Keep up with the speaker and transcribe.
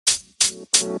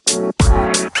I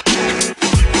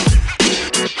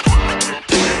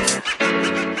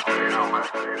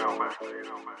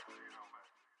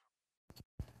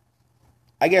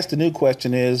guess the new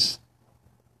question is,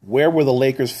 where will the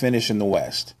Lakers finish in the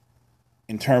West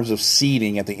in terms of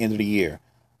seeding at the end of the year?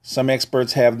 Some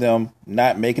experts have them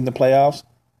not making the playoffs.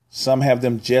 Some have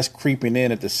them just creeping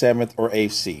in at the 7th or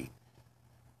 8th seed.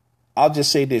 I'll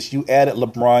just say this. You added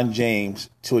LeBron James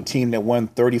to a team that won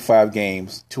 35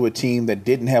 games, to a team that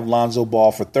didn't have Lonzo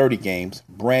Ball for 30 games,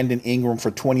 Brandon Ingram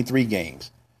for 23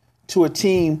 games, to a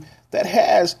team that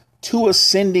has two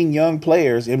ascending young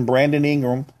players in Brandon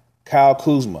Ingram, Kyle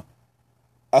Kuzma,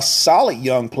 a solid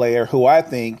young player who I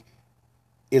think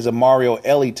is a Mario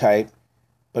Elie type,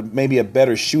 but maybe a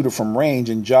better shooter from range,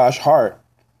 in Josh Hart.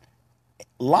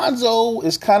 Lonzo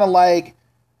is kind of like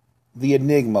the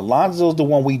enigma. Lonzo's the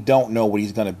one we don't know what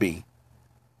he's going to be.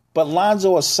 But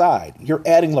Lonzo aside, you're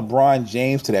adding LeBron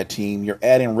James to that team. You're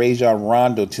adding Rajon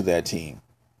Rondo to that team,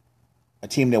 a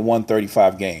team that won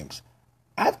 35 games.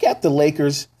 I've got the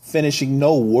Lakers finishing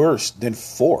no worse than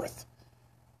 4th.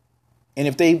 And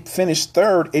if they finish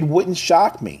 3rd, it wouldn't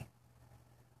shock me.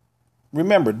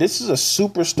 Remember, this is a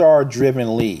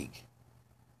superstar-driven league.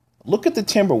 Look at the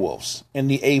Timberwolves in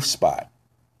the 8th spot.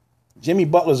 Jimmy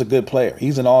Butler's a good player.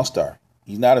 He's an all-star.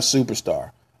 He's not a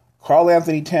superstar. Karl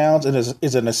Anthony Towns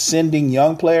is an ascending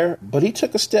young player, but he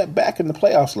took a step back in the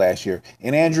playoffs last year.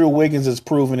 And Andrew Wiggins has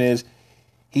proven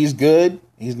he's good.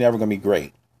 He's never going to be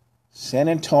great. San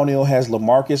Antonio has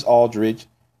LaMarcus Aldridge,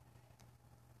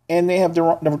 and they have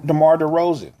DeMar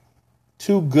DeRozan.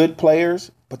 Two good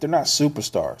players, but they're not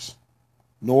superstars.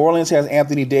 New Orleans has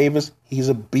Anthony Davis. He's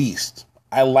a beast.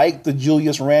 I like the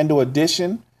Julius Randle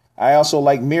addition. I also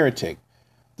like Mirotic.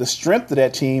 The strength of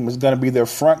that team is going to be their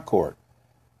front court,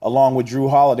 along with Drew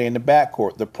Holiday in the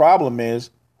backcourt. The problem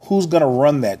is, who's going to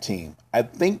run that team? I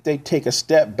think they take a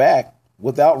step back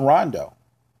without Rondo.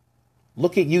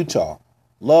 Look at Utah.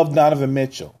 Love Donovan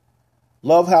Mitchell.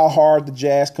 Love how hard the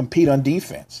Jazz compete on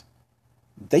defense.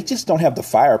 They just don't have the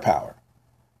firepower.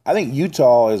 I think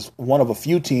Utah is one of a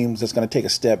few teams that's going to take a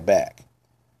step back.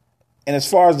 And as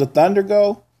far as the Thunder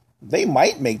go, they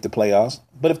might make the playoffs.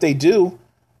 But if they do,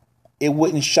 it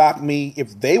wouldn't shock me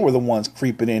if they were the ones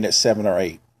creeping in at 7 or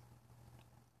 8.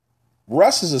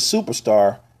 Russ is a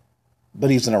superstar, but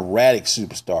he's an erratic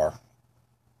superstar.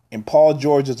 And Paul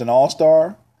George is an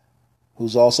all-star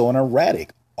who's also an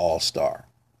erratic all-star.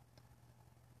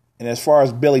 And as far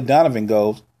as Billy Donovan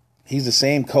goes, he's the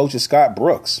same coach as Scott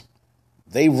Brooks.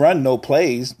 They run no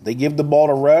plays. They give the ball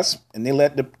to Russ, and they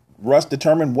let Russ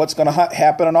determine what's going to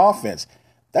happen on offense.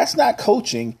 That's not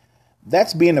coaching.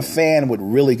 That's being a fan with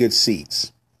really good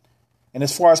seats. And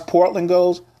as far as Portland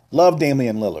goes, love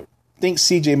Damian Lillard. Think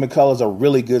C.J. McCullough's a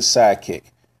really good sidekick.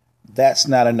 That's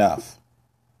not enough.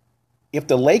 If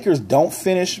the Lakers don't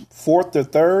finish 4th or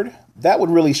 3rd, that would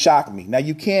really shock me. Now,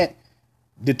 you can't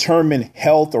determine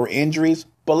health or injuries,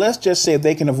 but let's just say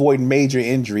they can avoid major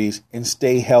injuries and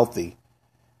stay healthy.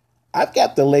 I've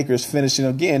got the Lakers finishing,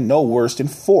 again, no worse than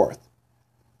 4th.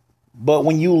 But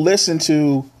when you listen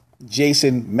to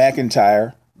Jason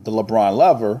McIntyre, the LeBron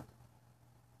lover,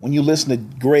 when you listen to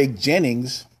Greg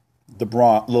Jennings, the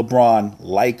LeBron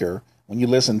liker, when you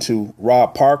listen to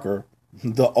Rob Parker,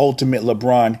 the ultimate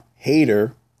LeBron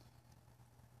hater,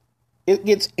 it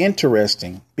gets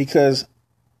interesting because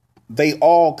they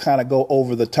all kind of go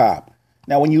over the top.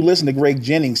 Now, when you listen to Greg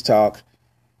Jennings talk,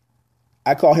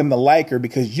 I call him the liker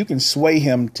because you can sway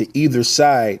him to either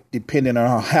side depending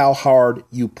on how hard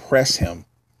you press him.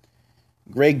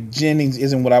 Greg Jennings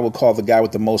isn't what I would call the guy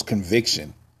with the most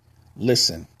conviction.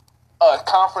 Listen. A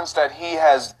conference that he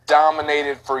has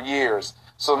dominated for years.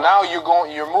 So now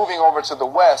you're moving over to the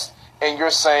West, and you're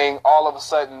saying all of a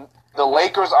sudden the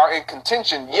Lakers are in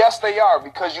contention. Yes, they are,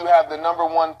 because you have the number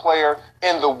one player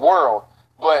in the world.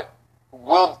 But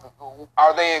what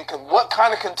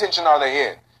kind of contention are they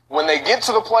in? When they get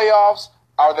to the playoffs,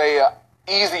 are they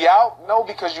easy out? No,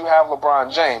 because you have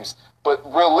LeBron James. But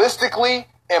realistically,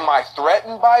 am I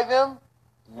threatened by them?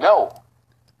 No.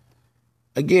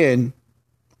 Again,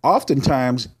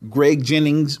 oftentimes Greg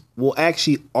Jennings will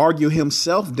actually argue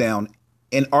himself down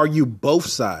and argue both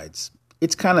sides.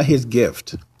 It's kind of his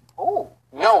gift. Oh,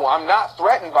 no, I'm not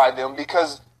threatened by them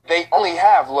because they only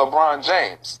have LeBron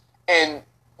James. And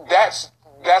that's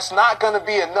not going to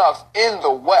be enough in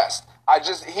the West. I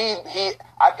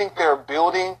think they're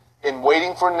building and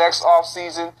waiting for next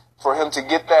offseason for him to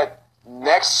get that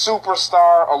next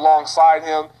superstar alongside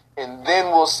him, and then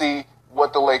we'll see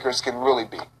what the Lakers can really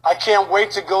be. I can't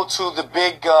wait to go to the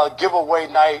big giveaway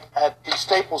night at the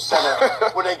Staples Center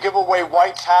where they give away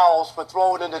white towels for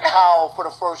throwing in the towel for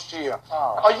the first year.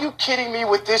 Oh. Are you kidding me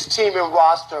with this team and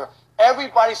roster?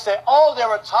 Everybody said, oh,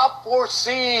 they're a top 4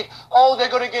 seed. Oh, they're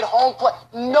going to get home play.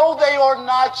 No, they are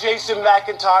not, Jason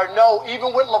McIntyre. No,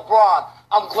 even with LeBron.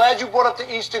 I'm glad you brought up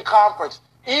the Eastern Conference.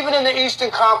 Even in the Eastern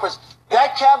Conference,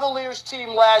 that Cavaliers team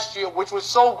last year, which was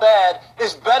so bad,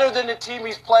 is better than the team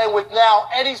he's playing with now,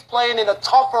 and he's playing in a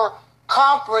tougher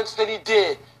conference than he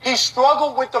did. He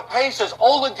struggled with the Pacers.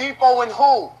 Oladipo and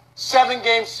who?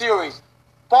 7-game series.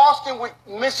 Boston with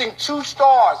missing 2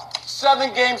 stars.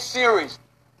 7-game series.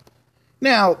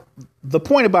 Now, the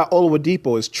point about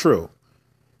Oladipo is true.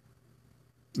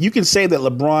 You can say that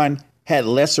LeBron had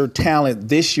lesser talent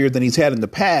this year than he's had in the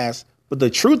past, but the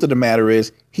truth of the matter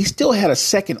is he still had a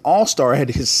second All-Star at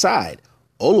his side.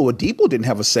 Oladipo didn't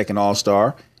have a second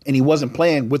All-Star, and he wasn't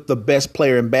playing with the best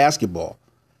player in basketball.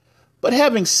 But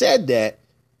having said that,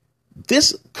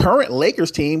 this current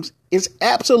Lakers team is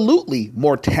absolutely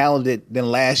more talented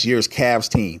than last year's Cavs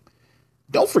team.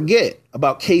 Don't forget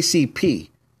about KCP,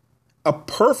 a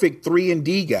perfect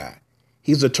 3-and-D guy.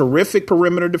 He's a terrific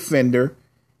perimeter defender.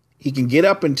 He can get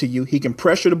up into you. He can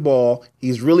pressure the ball.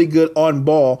 He's really good on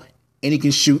ball, and he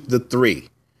can shoot the 3.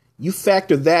 You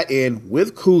factor that in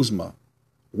with Kuzma,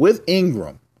 with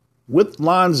Ingram, with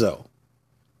Lonzo,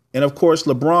 and, of course,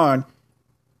 LeBron.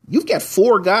 You've got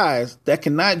 4 guys that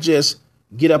can not just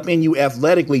get up in you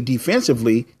athletically,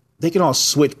 defensively. They can all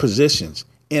switch positions.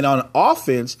 And on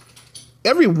offense,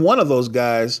 every one of those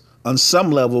guys on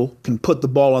some level can put the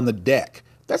ball on the deck.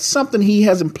 That's something he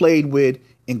hasn't played with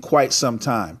in quite some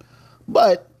time.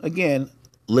 But, again,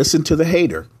 listen to the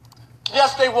hater.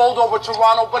 Yes, they rolled over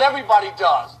Toronto, but everybody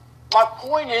does. My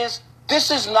point is,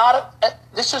 this is not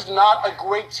a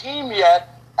great team yet,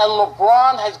 and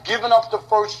LeBron has given up the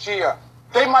first year.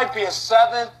 They might be a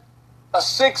 7th, a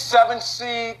 6th, 7th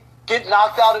seed, get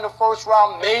knocked out in the first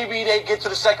round. Maybe they get to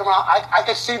the second round. I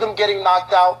can see them getting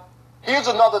knocked out. Here's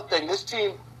another thing. This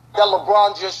team that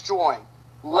LeBron just joined.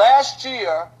 Last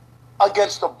year,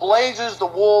 against the Blazers, the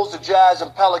Wolves, the Jazz,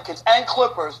 and Pelicans, and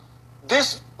Clippers,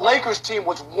 this Lakers team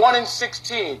was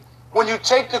 1-16. When you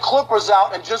take the Clippers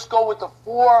out and just go with the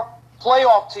 4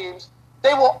 playoff teams,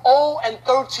 they were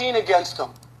 0-13 against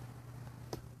them.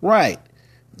 Right.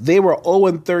 They were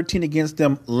 0-13 against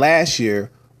them last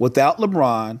year without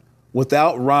LeBron,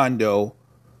 without Rondo,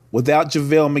 without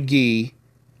JaVale McGee.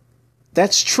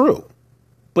 That's true.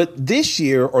 But this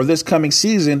year or this coming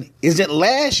season isn't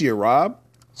last year, Rob.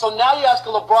 So now you're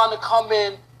asking LeBron to come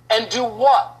in and do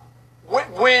what?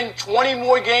 Win 20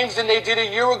 more games than they did a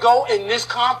year ago in this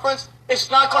conference? It's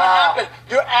not going to happen.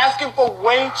 You're asking for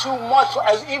way too much,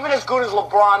 even as good as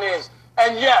LeBron is.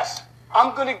 And yes,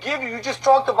 I'm going to give you just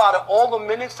talked about it, all the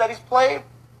minutes that he's played,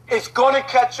 it's going to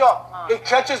catch up. It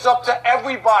catches up to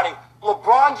everybody.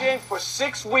 LeBron James, for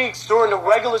 6 weeks during the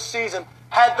regular season,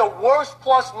 had the worst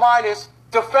plus-minus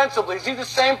defensively. Is he the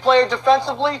same player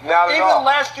defensively? Not at all. Even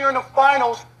last year in the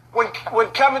finals, when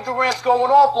Kevin Durant's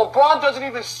going off, LeBron doesn't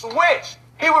even switch.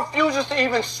 He refuses to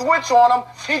even switch on him.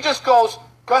 He just goes,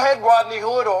 go ahead, Rodney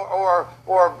Hood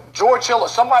or George Hill or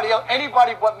somebody else,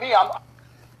 anybody but me.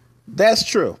 That's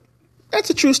true. That's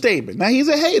a true statement. Now, he's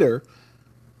a hater,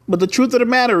 but the truth of the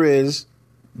matter is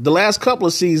the last couple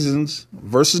of seasons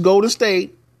versus Golden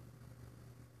State,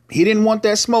 he didn't want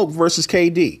that smoke versus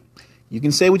KD. You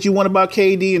can say what you want about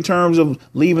KD in terms of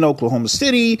leaving Oklahoma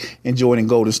City and joining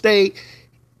Golden State.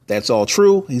 That's all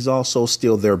true. He's also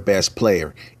still their best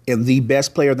player. And the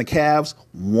best player in the Cavs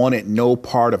wanted no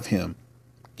part of him.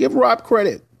 Give Rob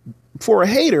credit. For a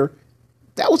hater,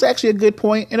 that was actually a good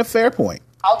point and a fair point.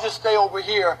 I'll just stay over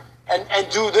here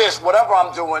and do this, whatever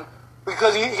I'm doing,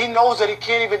 because he knows that he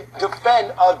can't even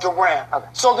defend Durant. Okay.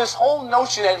 So this whole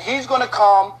notion that he's going to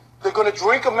come, they're going to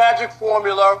drink a magic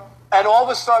formula, and all of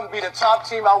a sudden be the top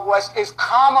team out west is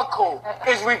comical.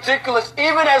 It's ridiculous,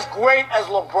 even as great as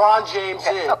LeBron James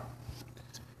is.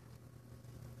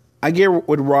 I get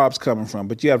where Rob's coming from,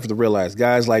 but you have to realize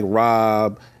guys like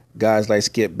Rob, guys like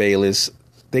Skip Bayless,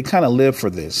 they kind of live for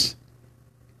this.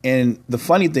 And the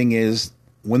funny thing is,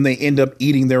 when they end up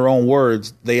eating their own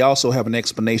words, they also have an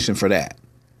explanation for that.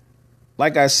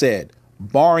 Like I said,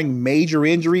 barring major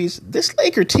injuries, this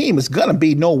Laker team is going to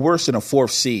be no worse than a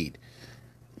 4th seed.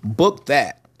 Book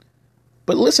that.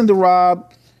 But listen to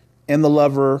Rob and the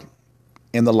lover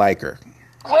and the liker.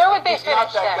 Where would they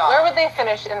finish then? Where would they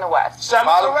finish in the West? 7th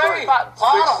or 8th.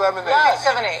 6, 7, 8. Yes.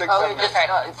 7, 8.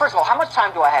 Oh, okay. First of all, how much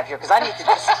time do I have here? Because I need to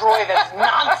destroy this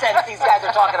nonsense these guys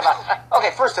are talking about.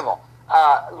 Okay, first of all,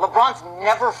 LeBron's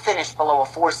never finished below a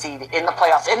 4 seed in the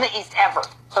playoffs in the East ever.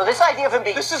 So this idea of him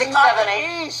being 6, 7,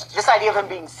 8, this idea of him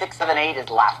being 6, 7, 8 is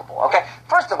laughable. Okay,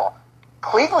 first of all,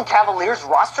 Cleveland Cavaliers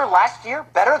roster last year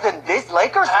better than this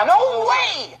Lakers? No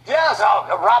way! Yes. No,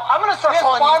 Rob, I'm going to start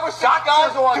calling 5 you or 6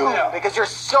 guys on there because you're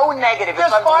so negative.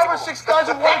 There's 5 or 6 guys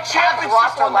who won championships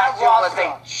roster on that last year was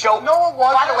roster. a joke. No, it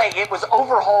wasn't. By the way, it was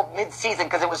overhauled mid-season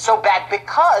because it was so bad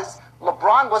because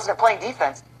LeBron wasn't playing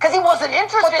defense because he wasn't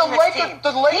interested in this team.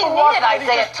 The Lakers he needed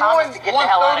Isaiah Thomas to get the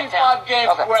hell out of town. 135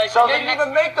 games where they didn't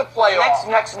even make the playoffs.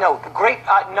 Next note, the great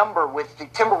number with the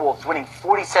Timberwolves winning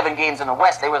 47 games in the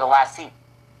West. They were the last seed.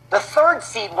 The 3rd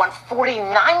seed won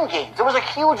 49 games. It was a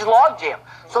huge logjam.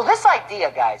 So this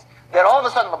idea, guys, that all of a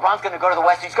sudden LeBron's going to go to the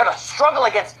West, he's going to struggle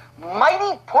against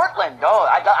mighty Portland. Oh,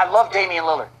 I love Damian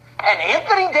Lillard. And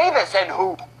Anthony Davis and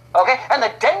who? Okay? And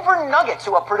the Denver Nuggets,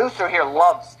 who a producer here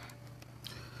loves.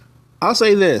 I'll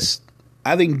say this.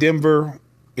 I think Denver,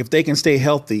 if they can stay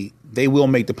healthy, they will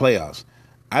make the playoffs.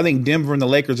 I think Denver and the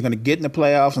Lakers are going to get in the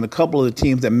playoffs, and a couple of the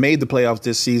teams that made the playoffs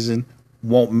this season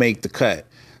won't make the cut.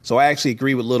 So I actually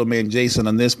agree with Little Man Jason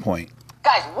on this point.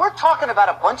 Guys, we're talking about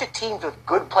a bunch of teams with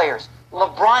good players.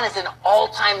 LeBron is an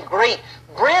all-time great.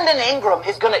 Brandon Ingram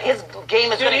his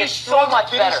game is going to get so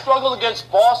much better. Did he struggle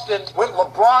against Boston with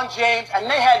LeBron James, and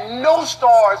they had no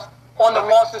stars on the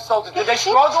Boston Celtics? Did they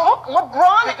struggle?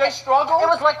 LeBron. Did they struggle? It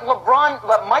was like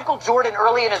Michael Jordan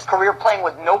early in his career playing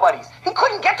with nobodies. He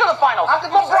couldn't get to the finals.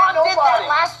 LeBron did that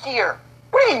last year.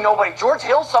 What do you mean nobody? George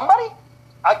Hill, somebody?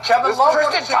 Kevin Love,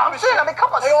 Tristan Thompson. I mean,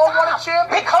 come on. They all won a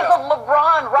championship because of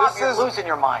LeBron. Rob, you're losing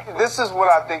your mind. This is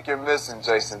what I think you're missing,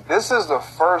 Jason. This is the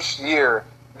first year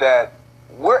that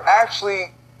we're actually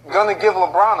going to give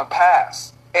LeBron a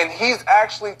pass. And he's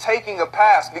actually taking a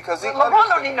pass because LeBron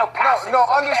don't need no pass.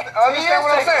 Understand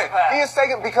what I'm saying? He is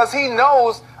taking because he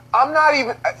knows I'm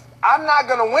not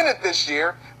going to win it this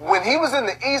year. When he was in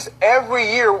the East every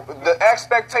year, the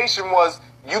expectation was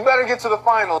you better get to the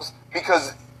finals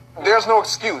because there's no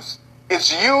excuse.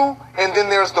 It's you, and then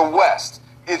there's the West.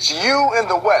 It's you and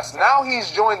the West. Now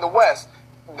he's joined the West.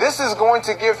 This is going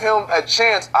to give him a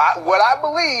chance. What I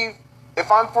believe,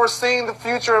 if I'm foreseeing the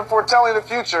future and foretelling the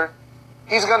future,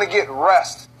 he's going to get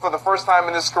rest for the first time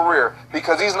in his career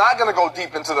because he's not going to go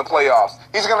deep into the playoffs.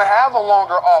 He's going to have a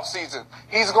longer offseason.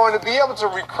 He's going to be able to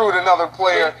recruit another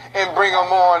player and bring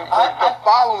him on the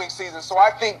following season. So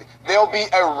I think they'll be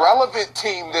a relevant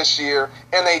team this year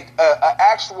and a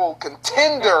actual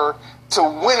contender to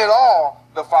win it all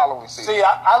the following season. See,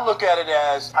 I look at it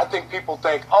as I think people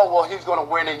think, oh, well, he's going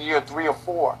to win in year 3 or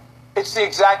 4. It's the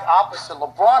exact opposite.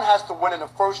 LeBron has to win in the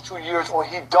first 2 years or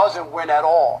he doesn't win at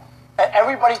all. And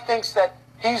everybody thinks that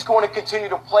he's going to continue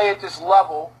to play at this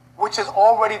level, which has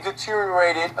already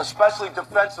deteriorated, especially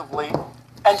defensively.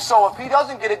 And so if he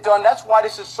doesn't get it done, that's why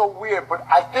this is so weird. But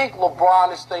I think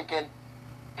LeBron is thinking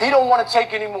he don't want to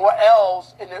take any more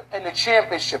L's in the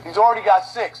championship. He's already got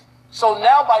 6. So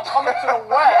now by coming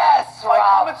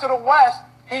to the West,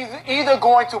 he's either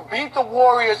going to beat the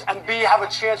Warriors and have a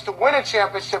chance to win a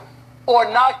championship or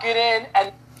not get in.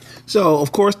 And so,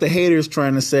 of course, the haters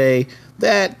trying to say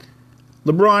that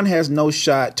LeBron has no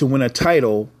shot to win a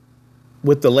title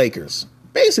with the Lakers.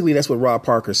 Basically, that's what Rob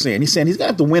Parker's saying. He's saying he's going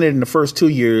to have to win it in the first 2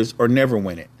 years or never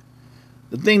win it.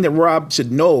 The thing that Rob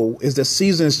should know is that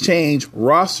seasons change,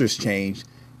 rosters change,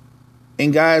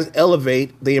 and guys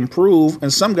elevate, they improve,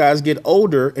 and some guys get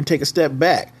older and take a step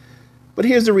back. But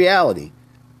here's the reality.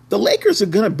 The Lakers are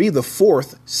going to be the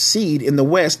 4th seed in the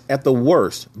West at the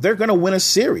worst. They're going to win a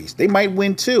series. They might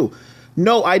win 2.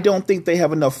 No, I don't think they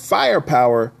have enough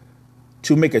firepower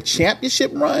to make a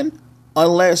championship run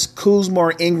unless Kuzma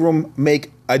or Ingram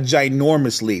make a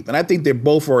ginormous leap. And I think they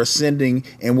both are ascending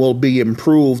and will be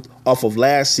improved off of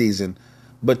last season.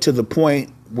 But to the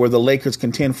point where the Lakers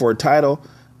contend for a title,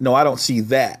 no, I don't see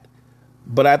that.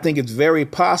 But I think it's very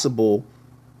possible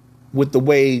with the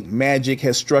way Magic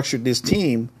has structured this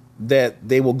team that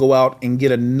they will go out and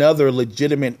get another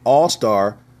legitimate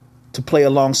all-star to play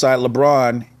alongside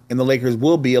LeBron, and the Lakers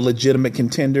will be a legitimate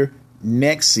contender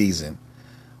next season.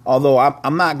 Although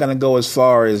I'm not going to go as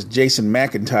far as Jason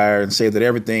McIntyre and say that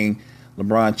everything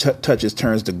LeBron touches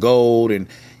turns to gold and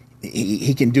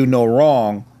he can do no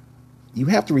wrong. You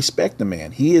have to respect the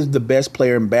man. He is the best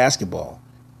player in basketball.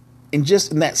 And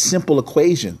just in that simple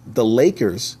equation, the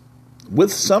Lakers,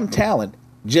 with some talent,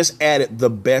 just added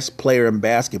the best player in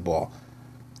basketball.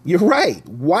 You're right.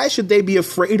 Why should they be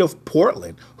afraid of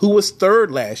Portland, who was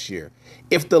 3rd last year?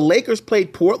 If the Lakers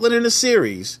played Portland in a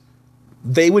series,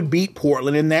 they would beat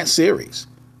Portland in that series.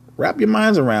 Wrap your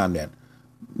minds around that.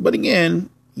 But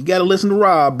again, you got to listen to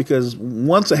Rob because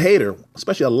once a hater,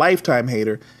 especially a lifetime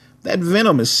hater, That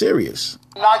venom is serious.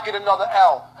 Not get another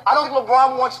L. I don't think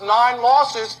LeBron wants 9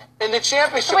 losses in the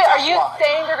championship. Wait, are you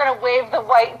saying you're going to wave the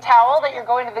white towel that you're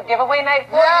going to the giveaway night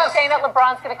for? Yes. Are you saying that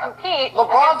LeBron's going to compete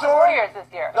LeBron's against the Warriors this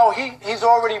year? No, he's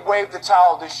already waved the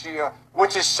towel this year,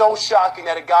 which is so shocking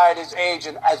that a guy at his age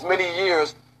and as many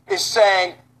years is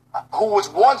saying, who was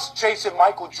once chasing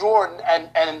Michael Jordan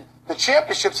and the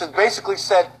championships, has basically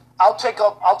said, I'll take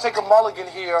a mulligan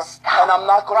here, and I'm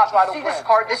not going to try to win. See this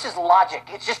card? This is logic.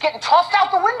 It's just getting tossed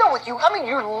out the window with you. I mean,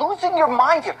 you're losing your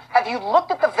mind here. Have you looked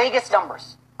at the Vegas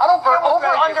numbers? I don't care what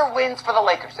over-under wins for the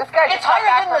Lakers. This guy It's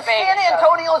higher than the San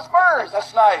Antonio Spurs.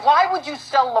 That's nice. Why would you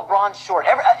sell LeBron short?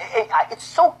 It's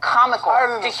so comical Higher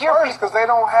than to the hear Spurs because they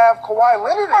don't have Kawhi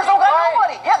Leonard. Spurs don't got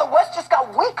nobody. Yeah, the West just got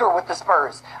weaker with the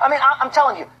Spurs. I mean, I'm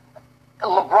telling you,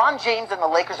 LeBron James and the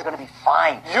Lakers are going to be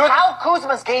fine. Kyle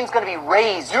Kuzma's game's going to be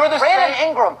raised. Brandon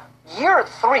Ingram, year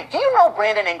 3. Do you know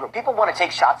Brandon Ingram? People want to take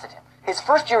shots at him. His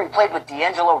first year he played with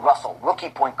D'Angelo Russell, rookie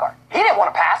point guard. He didn't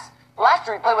want to pass. Last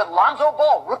year he played with Lonzo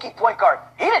Ball, rookie point guard.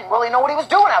 He didn't really know what he was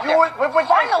doing out there.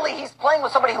 Finally, he's playing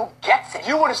with somebody who gets it.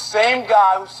 You were the same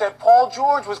guy who said Paul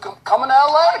George was coming to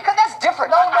L.A.? Because that's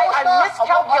different. No, I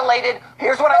miscalculated.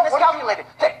 Here's what I miscalculated.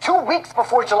 That 2 weeks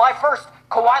before July 1st,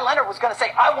 Kawhi Leonard was going to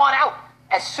say, I want out.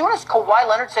 As soon as Kawhi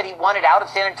Leonard said he wanted out of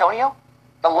San Antonio,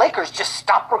 the Lakers just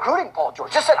stopped recruiting Paul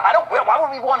George. Just said, why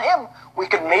would we want him? We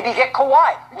could maybe get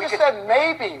Kawhi. We said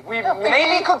maybe.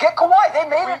 Maybe could get Kawhi.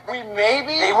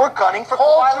 They were gunning for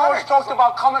Paul Kawhi George Leonard. talked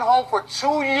about coming home for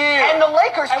 2 years. And the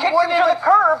Lakers kicked him to the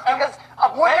curb because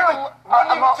wouldn't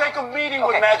even take a meeting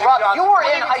with Magic Johnson.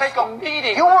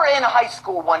 You were in high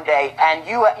school one day, and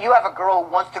you have a girl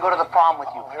who wants to go to the prom with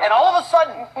you. And all of a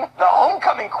sudden, the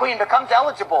homecoming queen becomes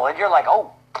eligible, and you're like,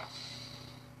 oh,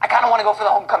 I kind of want to go for the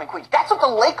homecoming queen. That's what the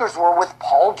Lakers were with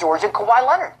Paul George and Kawhi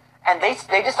Leonard. And they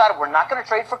decided we're not going to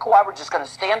trade for Kawhi. We're just going to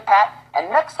stand pat. And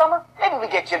next summer, maybe we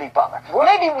get Jimmy Butler.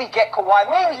 Maybe we get Kawhi.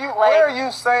 Where are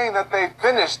you saying that they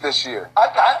finished this year?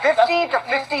 50 to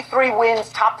 53 wins,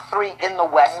 top 3 in the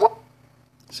West.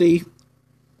 See,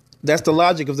 that's the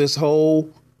logic of this whole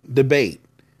debate.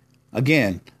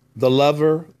 Again, the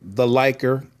lover, the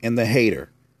liker, and the hater.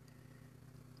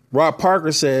 Rob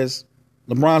Parker says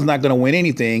LeBron's not going to win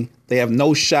anything. They have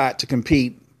no shot to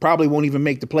compete. Probably won't even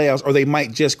make the playoffs, or they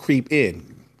might just creep in.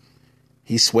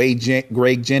 He swayed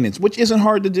Greg Jennings, which isn't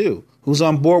hard to do, who's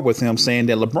on board with him, saying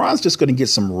that LeBron's just going to get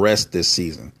some rest this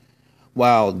season.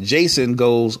 While Jason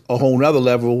goes a whole nother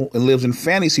level and lives in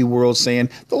fantasy world saying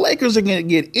the Lakers are going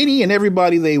to get any and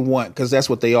everybody they want because that's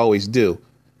what they always do.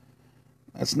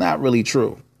 That's not really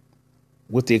true,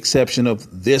 with the exception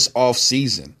of this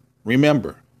offseason.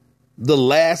 Remember, the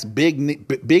last big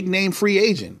name free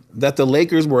agent that the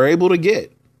Lakers were able to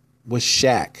get was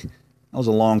Shaq. That was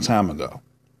a long time ago,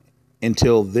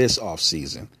 until this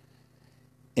offseason.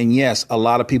 And yes, a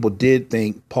lot of people did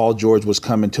think Paul George was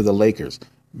coming to the Lakers.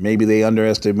 Maybe they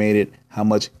underestimated how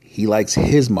much he likes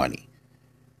his money.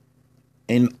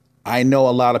 And I know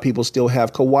a lot of people still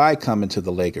have Kawhi coming to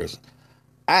the Lakers.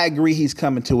 I agree he's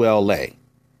coming to L.A.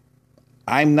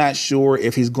 I'm not sure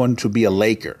if he's going to be a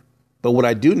Laker. But what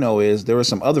I do know is there are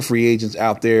some other free agents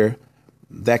out there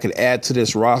that could add to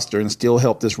this roster and still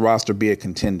help this roster be a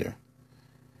contender.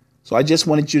 So I just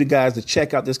wanted you guys to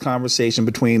check out this conversation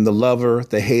between the lover,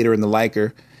 the hater, and the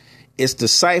liker. It's the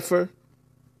Cypher.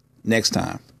 Next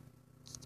time.